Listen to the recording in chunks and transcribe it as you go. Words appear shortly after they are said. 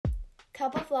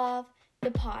Cup of Love,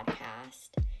 the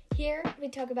podcast. Here we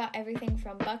talk about everything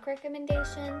from book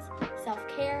recommendations, self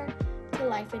care, to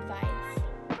life advice.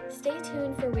 Stay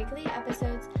tuned for weekly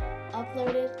episodes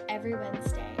uploaded every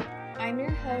Wednesday. I'm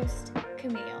your host,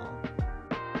 Camille.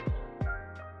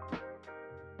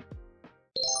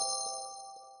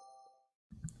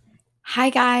 Hi,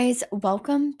 guys.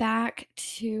 Welcome back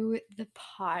to the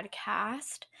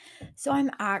podcast. So,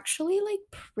 I'm actually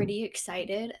pretty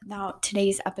excited about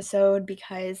today's episode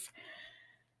because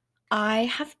I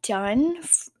have done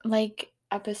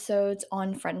episodes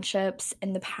on friendships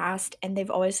in the past, and they've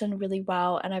always done really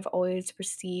well, and I've always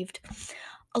received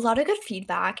a lot of good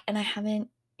feedback, and I haven't,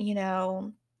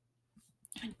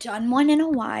 done one in a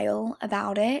while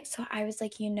about it. So, I was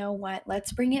like, you know what?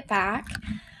 Let's bring it back.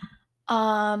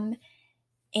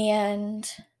 And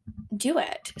do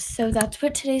it. So that's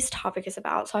what today's topic is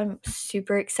about. So I'm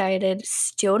super excited.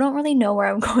 Still don't really know where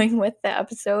I'm going with the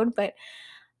episode, but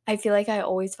I feel like I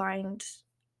always find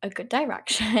a good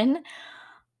direction.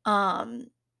 Um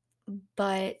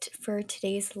but for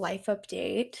today's life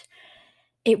update,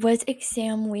 it was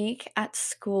exam week at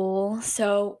school.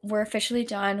 So we're officially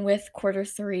done with quarter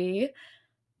 3.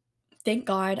 Thank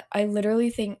God. I literally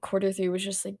think quarter 3 was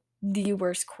just the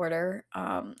worst quarter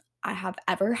I have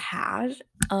ever had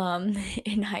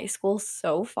in high school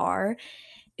so far.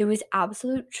 It was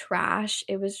absolute trash.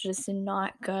 It was just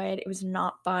not good. It was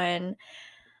not fun.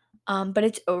 But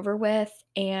it's over with,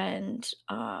 and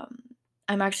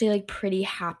I'm actually pretty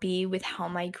happy with how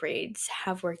my grades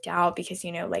have worked out because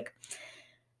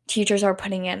teachers are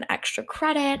putting in extra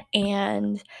credit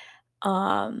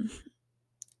um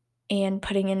and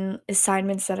putting in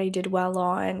assignments that I did well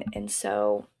on. And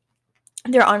so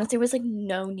there honestly was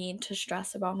no need to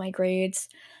stress about my grades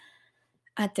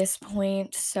at this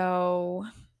point. So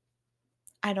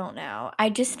I don't know. I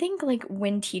just think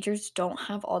when teachers don't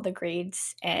have all the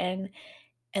grades and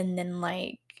then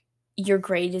your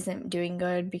grade isn't doing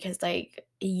good because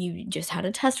you just had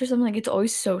a test or something, it's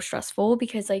always so stressful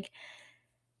because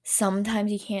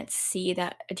sometimes you can't see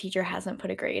that a teacher hasn't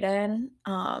put a grade in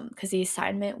because the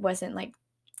assignment wasn't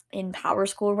in Power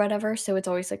School or whatever, so it's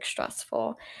always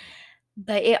stressful.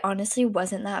 But it honestly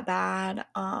wasn't that bad.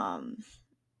 And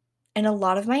a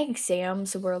lot of my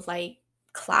exams were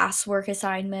classwork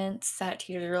assignments that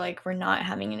teachers were we're not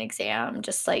having an exam,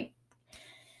 just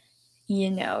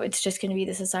it's just gonna be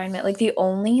this assignment. The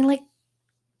only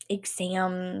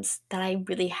exams that I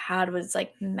really had was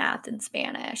math and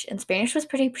Spanish. And Spanish was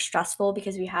pretty stressful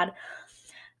because we had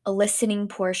a listening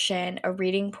portion, a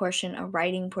reading portion, a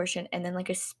writing portion, and then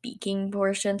a speaking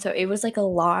portion. So it was a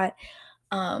lot.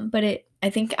 But I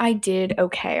think I did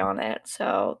okay on it,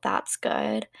 so that's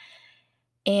good.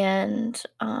 And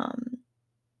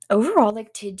overall,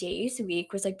 today's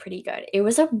week was pretty good. It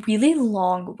was a really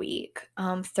long week.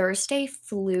 Thursday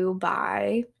flew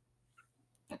by,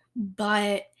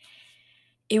 but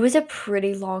it was a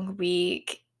pretty long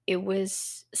week. It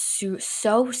was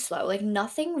so slow.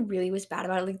 Nothing really was bad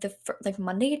about it.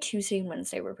 Monday, Tuesday, and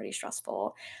Wednesday were pretty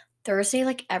stressful.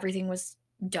 Thursday, everything was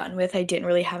done with. I didn't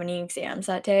really have any exams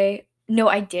that day. No,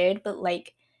 I did, but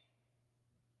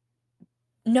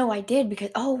no, I did because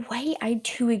oh, wait, I had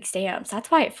 2 exams. That's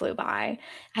why it flew by.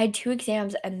 I had 2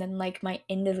 exams, and then, my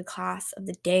end of the class of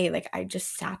the day, I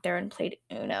just sat there and played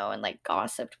Uno and,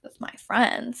 gossiped with my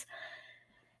friends.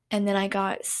 And then I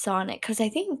got Sonic because I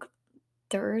think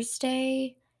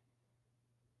Thursday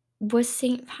was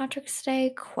St. Patrick's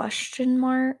Day, question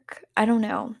mark? I don't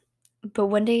know. But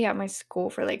one day at my school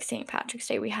for, St. Patrick's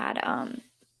Day, we got,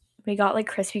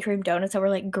 Krispy Kreme donuts that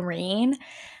were, green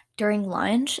during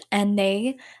lunch, and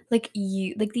they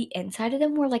the inside of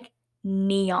them were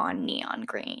neon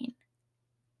green.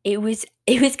 It was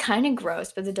kind of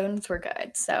gross, but the donuts were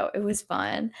good, so it was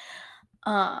fun.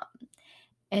 um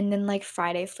and then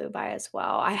Friday flew by as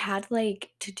well. I had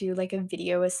to do a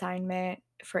video assignment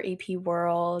for AP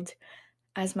World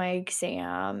as my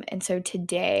exam, and so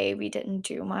today we didn't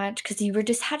do much because you were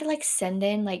just had to send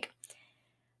in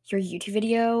your YouTube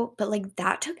video, but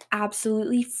that took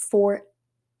absolutely forever.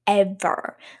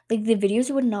 The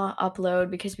videos would not upload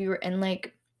because we were in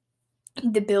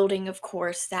the building, of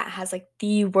course, that has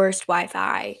the worst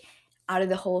Wi-Fi out of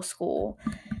the whole school.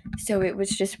 So it was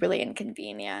just really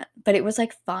inconvenient, but it was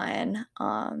fun.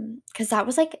 Cuz that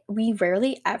was we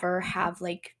rarely ever have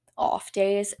off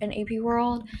days in AP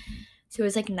World. So it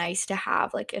was nice to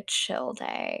have a chill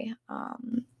day.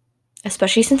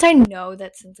 Especially since I know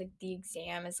that since the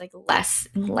exam is less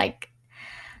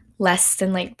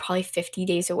than probably 50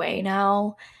 days away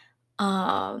now.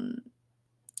 Um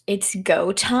it's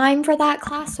go time for that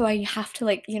class, so I have to,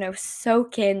 like,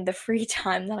 soak in the free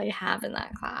time that I have in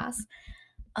that class.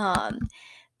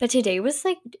 But today was,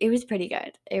 like, it was pretty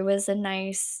good. It was a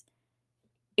nice,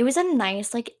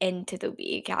 like, end to the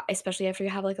week, especially after you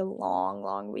have, like, a long,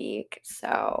 long week,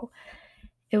 so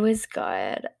it was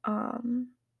good.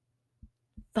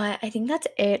 But I think that's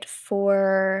it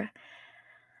for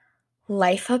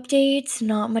life updates.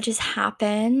 Not much has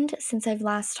happened since I've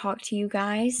last talked to you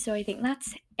guys, so I think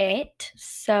that's it.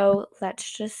 So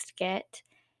let's just get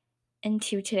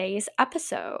into today's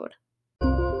episode.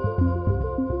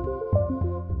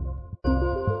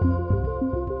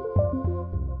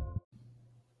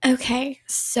 Okay,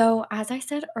 so as I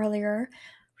said earlier,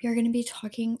 we are going to be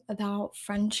talking about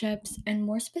friendships, and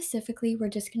more specifically, we're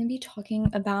just going to be talking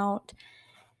about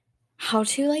how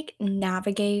to, like,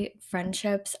 navigate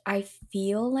friendships. I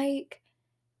feel like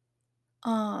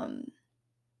um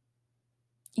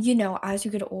as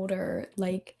you get older,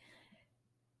 like,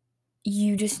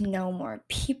 you just know more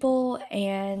people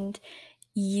and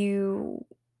you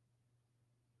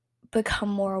become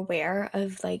more aware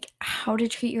of, like, how to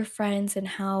treat your friends and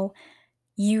how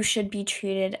you should be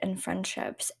treated in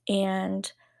friendships.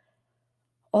 And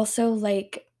also,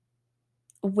 like,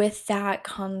 with that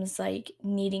comes, like,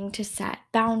 needing to set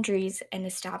boundaries and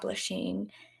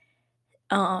establishing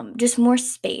just more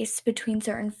space between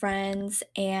certain friends,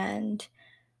 and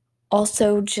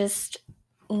also just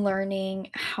learning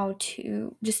how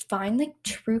to just find, like,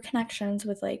 true connections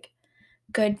with, like,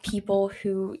 good people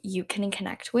who you can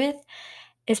connect with,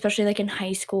 especially, like, in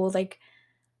high school. Like,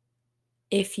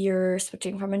 if you're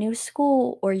switching from a new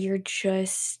school, or you're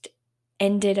just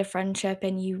ended a friendship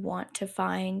and you want to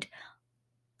find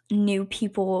new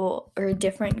people or a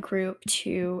different group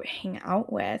to hang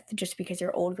out with just because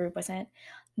your old group wasn't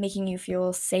making you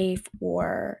feel safe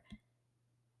or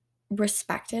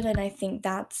respected. And I think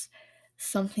that's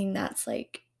something that's,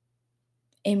 like,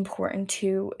 important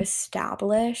to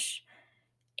establish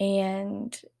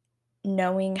and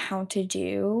knowing how to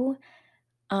do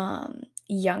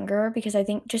younger, because I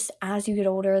think just as you get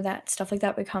older, that stuff like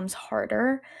that becomes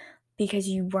harder because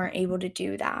you weren't able to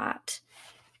do that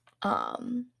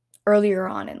um earlier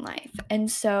on in life.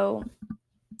 And so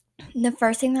the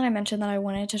first thing that I mentioned that I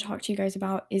wanted to talk to you guys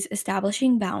about is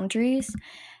establishing boundaries.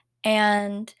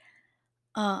 And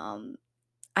um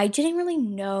I didn't really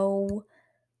know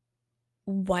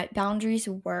what boundaries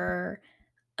were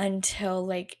until,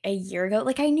 like, a year ago.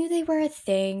 Like, I knew they were a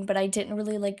thing, but I didn't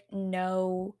really, like,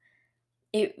 know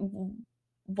it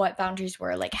what boundaries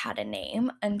were, like, had a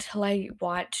name until I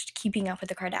watched Keeping Up with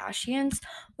the Kardashians,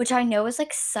 which I know is,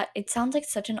 like, it sounds like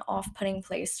such an off-putting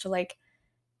place to, like,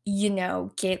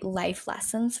 get life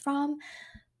lessons from.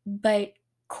 But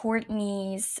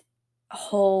Courtney's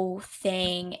whole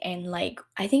thing, and, like,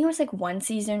 I think it was, like, one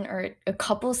season or a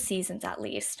couple seasons at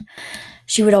least,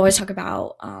 she would always talk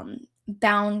about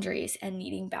boundaries and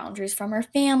needing boundaries from her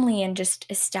family and just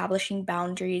establishing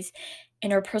boundaries in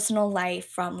her personal life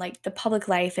from, like, the public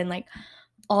life and, like,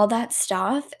 all that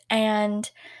stuff. And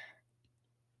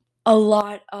a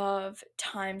lot of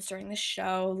times during the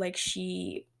show, like,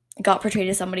 she got portrayed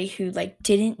as somebody who, like,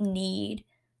 didn't need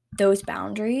those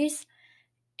boundaries,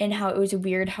 and how it was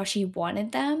weird how she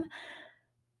wanted them.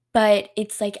 But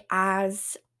it's like,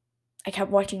 as I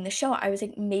kept watching the show, I was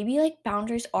like, maybe, like,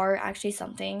 boundaries are actually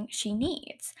something she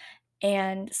needs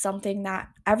and something that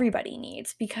everybody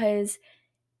needs, because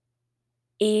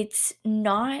it's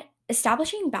not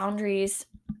establishing boundaries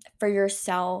for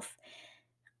yourself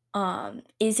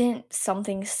isn't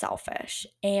something selfish.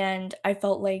 And I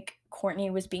felt like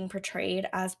Courtney was being portrayed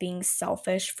as being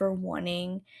selfish for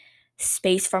wanting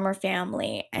space from her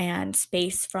family and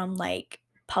space from, like,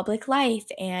 public life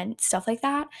and stuff like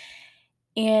that.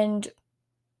 And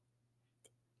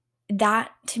that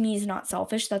to me is not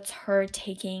selfish. That's her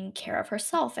taking care of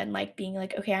herself and, like, being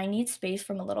like, okay, I need space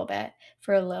for a little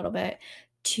bit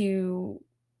to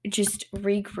just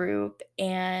regroup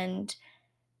and,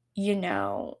 you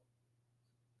know,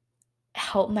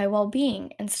 help my well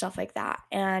being and stuff like that.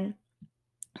 And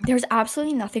there's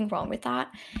absolutely nothing wrong with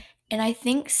that. And I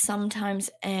think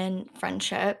sometimes in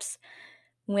friendships,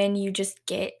 when you just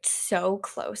get so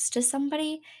close to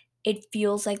somebody, it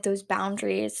feels like those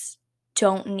boundaries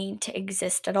don't need to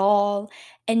exist at all.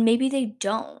 And maybe they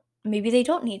don't. Maybe they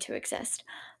don't need to exist.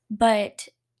 But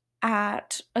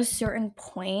at a certain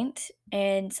point,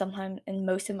 and sometimes in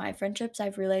most of my friendships,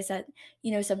 I've realized that,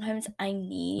 sometimes I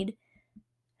need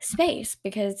space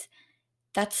because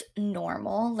that's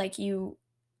normal. Like, you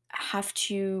have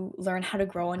to learn how to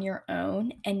grow on your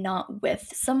own and not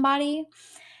with somebody.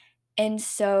 And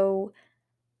so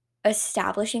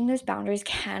establishing those boundaries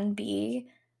can be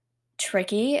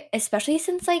tricky, especially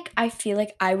since, like, I feel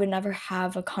like I would never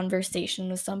have a conversation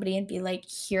with somebody and be like,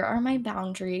 "Here are my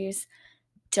boundaries,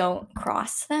 don't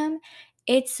cross them."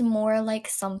 It's more like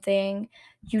something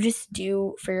you just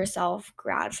do for yourself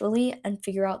gradually and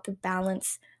figure out the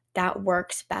balance that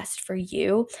works best for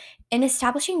you. And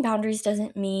establishing boundaries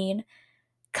doesn't mean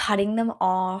cutting them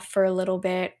off for a little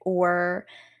bit or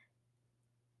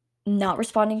not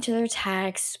responding to their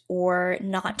texts or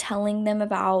not telling them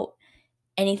about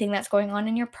anything that's going on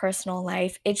in your personal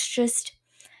life. It's just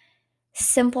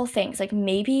simple things. Like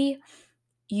maybe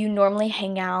you normally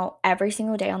hang out every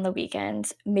single day on the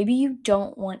weekends. Maybe you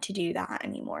don't want to do that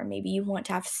anymore. Maybe you want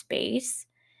to have space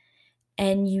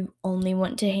and you only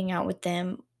want to hang out with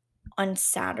them on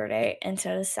Saturday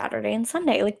instead of Saturday and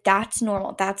Sunday. Like that's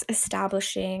normal. That's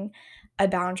establishing a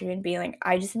boundary and being like,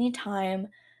 I just need time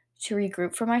to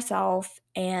regroup for myself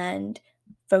and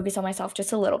focus on myself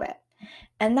just a little bit.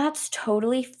 And that's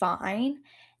totally fine.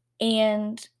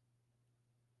 And,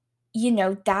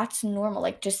 that's normal.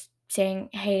 Like just saying,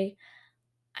 hey,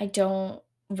 I don't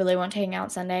really want to hang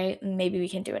out Sunday. Maybe we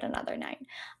can do it another night.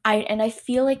 I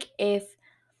feel like if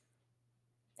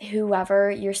whoever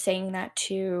you're saying that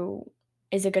to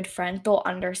is a good friend, they'll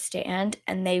understand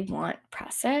and they won't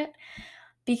press it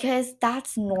because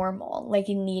that's normal, like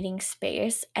needing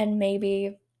space. And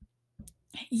maybe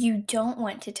you don't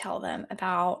want to tell them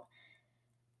about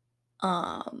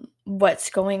what's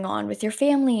going on with your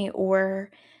family or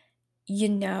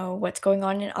what's going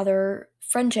on in other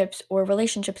friendships or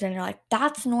relationships, and you're like,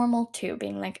 that's normal too.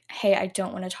 Being like, hey, I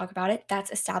don't want to talk about it.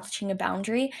 That's establishing a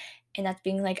boundary. And that's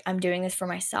being like, I'm doing this for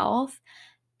myself.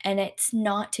 And it's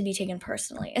not to be taken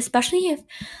personally, especially if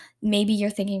maybe you're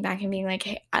thinking back and being like,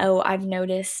 hey, oh, I've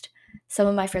noticed some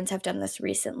of my friends have done this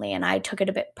recently and I took it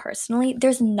a bit personally.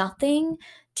 There's nothing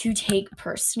to take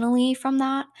personally from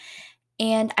that.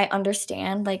 And I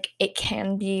understand, like, it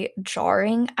can be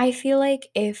jarring, I feel like,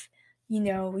 if,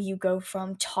 you go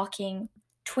from talking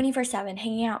 24/7,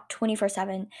 hanging out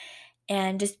 24/7,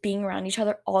 and just being around each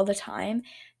other all the time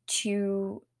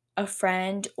to a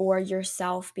friend or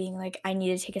yourself being like, I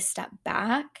need to take a step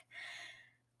back.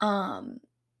 Um,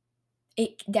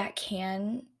 that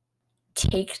can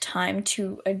take time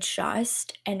to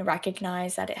adjust and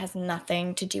recognize that it has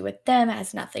nothing to do with them, it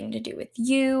has nothing to do with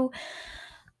you,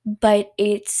 but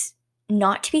it's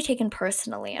not to be taken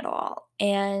personally at all.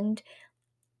 And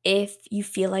if you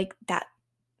feel like that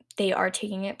they are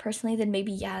taking it personally, then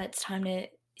maybe, yeah, it's time to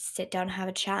sit down and have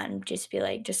a chat and just be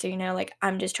like, just so you know, like,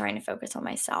 I'm just trying to focus on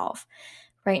myself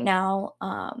right now.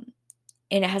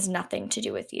 And it has nothing to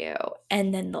do with you.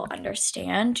 And then they'll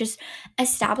understand. Just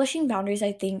establishing boundaries,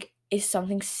 I think, is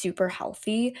something super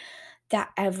healthy that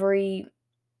every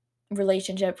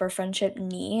relationship or friendship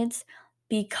needs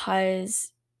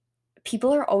because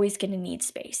people are always going to need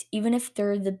space. Even if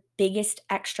they're the biggest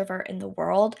extrovert in the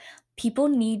world, people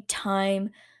need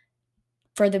time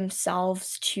for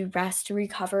themselves to rest,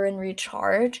 recover, and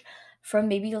recharge from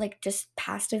maybe like just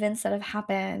past events that have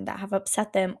happened that have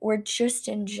upset them, or just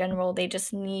in general, they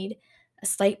just need a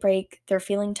slight break. They're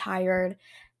feeling tired.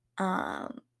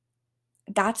 Um,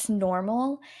 that's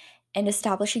normal. And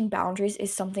establishing boundaries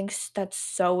is something that's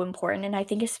so important. And I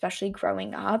think, especially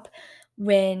growing up,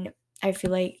 when I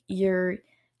feel like your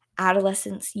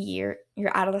adolescent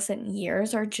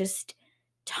years are just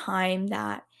time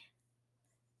that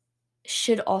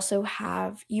should also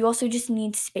have you also just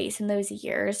need space in those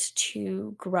years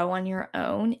to grow on your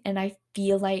own. And I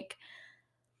feel like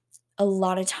a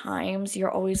lot of times you're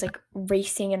always like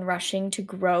racing and rushing to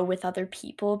grow with other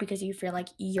people because you feel like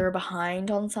you're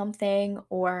behind on something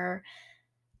or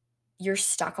you're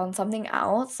stuck on something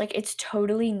else. Like it's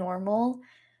totally normal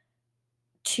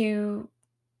to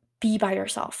be by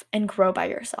yourself and grow by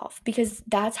yourself because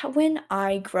that's how when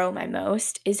I grow my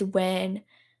most is when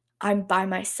I'm by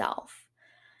myself.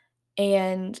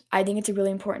 And I think it's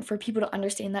really important for people to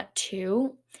understand that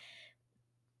too,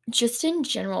 just in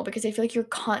general, because I feel like you're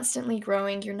constantly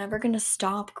growing. You're never going to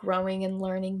stop growing and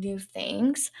learning new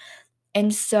things.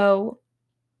 And so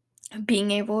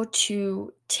being able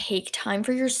to take time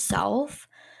for yourself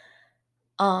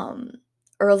um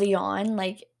early on,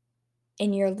 like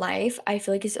in your life, I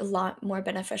feel like is a lot more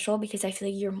beneficial because I feel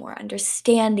like you're more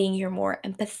understanding, you're more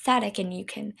empathetic, and you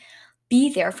can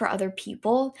be there for other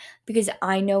people. Because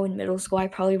I know in middle school, I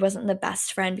probably wasn't the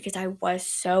best friend because I was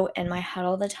so in my head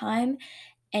all the time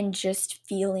and just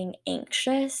feeling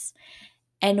anxious.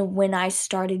 And when I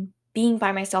started being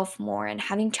by myself more and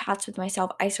having chats with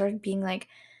myself, I started being like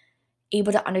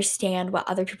able to understand what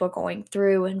other people are going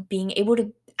through and being able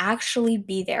to actually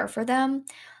be there for them.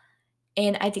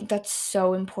 And I think that's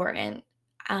so important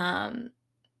um,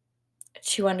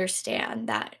 to understand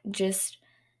that just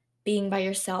being by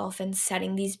yourself and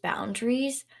setting these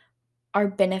boundaries are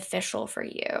beneficial for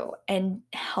you and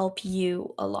help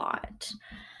you a lot.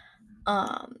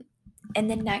 Um, and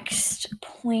the next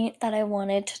point that I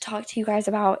wanted to talk to you guys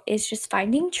about is just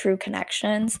finding true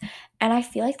connections. And I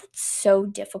feel like that's so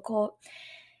difficult,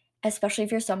 especially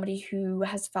if you're somebody who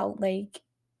has felt like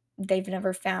they've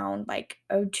never found like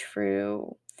a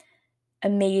true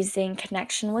amazing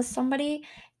connection with somebody.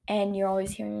 And you're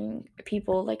always hearing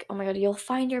people like, oh my God, you'll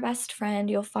find your best friend,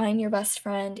 you'll find your best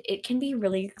friend. It can be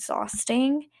really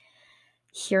exhausting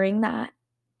hearing that.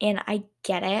 And I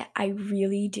get it, I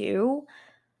really do.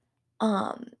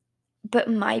 Um, but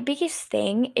my biggest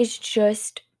thing is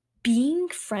just being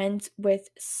friends with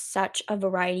such a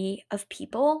variety of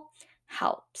people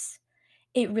helps.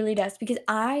 It really does because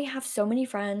I have so many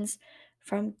friends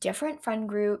from different friend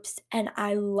groups and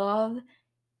I love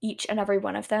each and every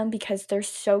one of them because they're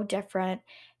so different,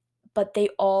 but they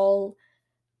all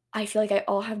I feel like I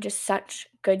all have just such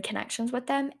good connections with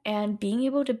them, and being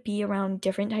able to be around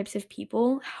different types of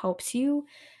people helps you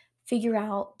figure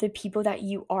out the people that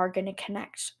you are going to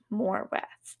connect more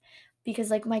with.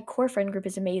 Because like my core friend group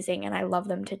is amazing and I love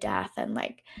them to death and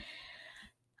like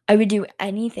I would do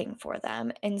anything for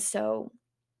them. And so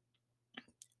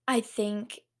I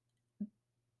think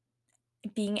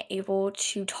being able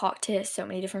to talk to so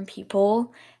many different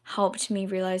people helped me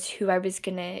realize who I was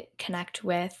going to connect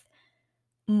with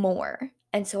more.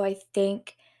 And so I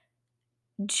think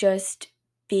just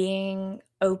being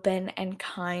open and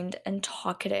kind and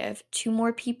talkative to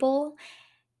more people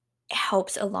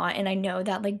helps a lot. And I know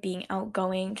that like being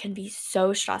outgoing can be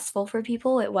so stressful for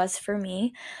people. It was for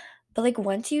me. But like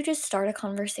once you just start a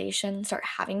conversation, start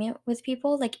having it with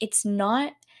people, like it's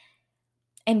not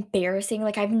embarrassing.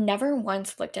 Like I've never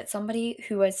once looked at somebody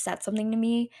who has said something to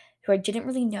me who I didn't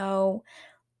really know.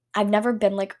 I've never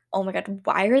been like, "Oh my God,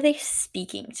 why are they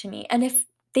speaking to me?" And if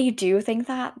they do think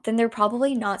that, then they're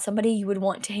probably not somebody you would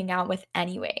want to hang out with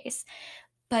anyways.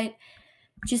 But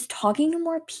just talking to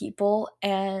more people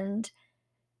and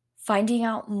finding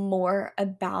out more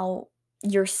about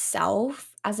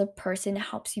yourself as a person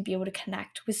helps you be able to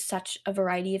connect with such a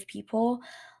variety of people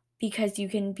because you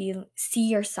can see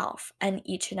yourself in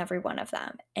each and every one of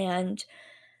them. And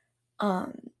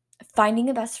um finding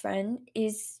a best friend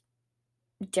is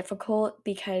difficult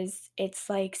because it's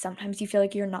like sometimes you feel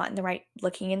like you're not in the right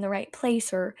looking in the right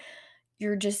place or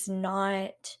you're just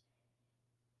not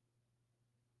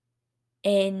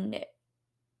in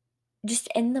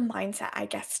in the mindset, I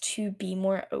guess, to be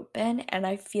more open. And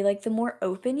I feel like the more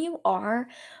open you are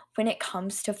when it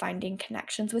comes to finding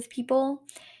connections with people,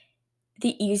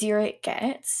 the easier it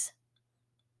gets.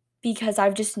 Because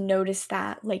I've just noticed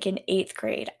that, like in eighth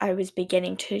grade, I was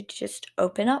beginning to just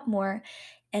open up more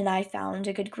and I found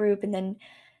a good group. And then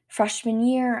freshman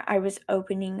year, I was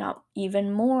opening up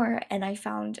even more and I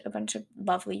found a bunch of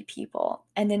lovely people.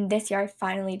 And then this year, I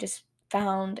finally just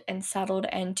found and settled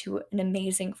into an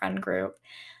amazing friend group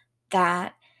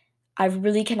that I've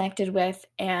really connected with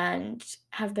and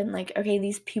have been like, okay,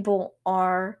 these people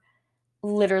are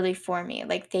literally for me.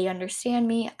 Like they understand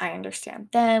me, I understand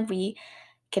them. We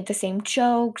get the same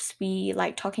jokes, we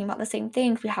like talking about the same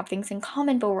things, we have things in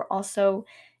common, but we're also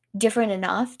different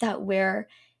enough that where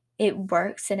it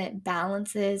works and it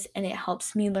balances and it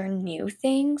helps me learn new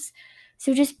things.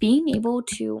 So just being able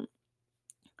to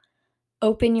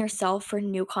open yourself for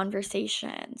new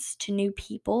conversations, to new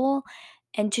people,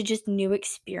 and to just new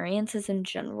experiences in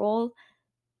general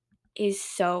is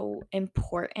so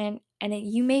important. And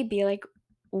you may be like,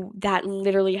 that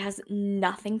literally has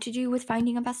nothing to do with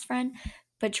finding a best friend,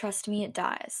 but trust me, it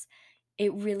does.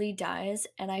 It really does.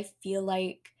 And I feel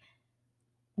like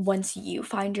once you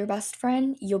find your best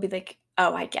friend, you'll be like,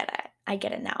 oh, I get it. I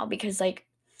get it now. Because, like,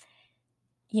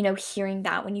 hearing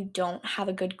that when you don't have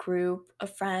a good group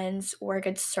of friends or a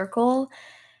good circle,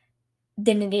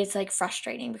 then it is like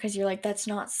frustrating because you're like, that's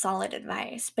not solid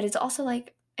advice. But it's also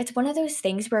like, it's one of those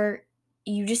things where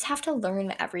you just have to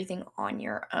learn everything on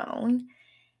your own.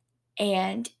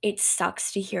 And it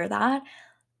sucks to hear that.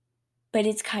 But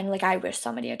it's kind of like I wish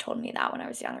somebody had told me that when I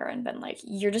was younger and been like,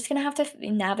 you're just gonna have to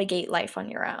navigate life on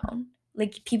your own.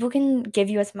 Like people can give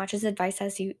you as much as advice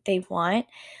as they want,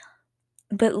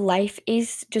 but life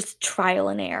is just trial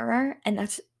and error, and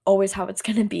that's always how it's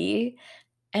gonna be.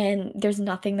 And there's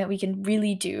nothing that we can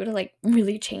really do to like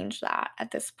really change that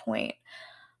at this point.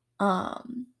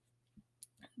 Um,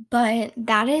 but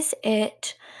that is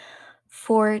it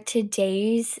for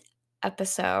today's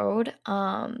episode.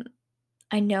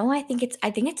 I know I think it's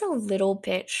a little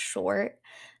bit short,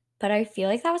 but I feel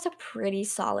like that was a pretty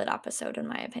solid episode in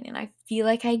my opinion. I feel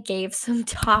like I gave some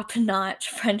top-notch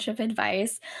friendship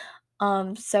advice.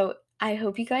 So I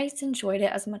hope you guys enjoyed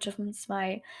it as much as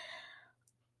my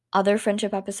other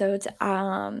friendship episodes.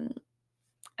 I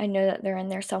know that they're in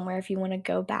there somewhere if you want to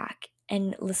go back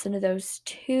and listen to those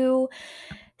too.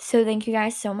 So thank you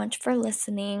guys so much for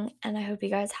listening, and I hope you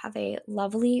guys have a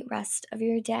lovely rest of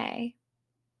your day.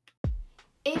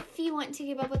 If you want to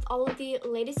keep up with all of the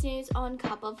latest news on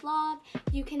Cup of Love,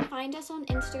 you can find us on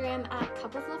Instagram at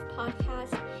Cup of Love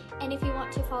Podcast. And if you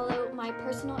want to follow my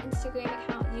personal Instagram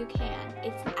account, you can.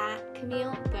 It's at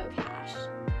Camille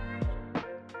Bocash.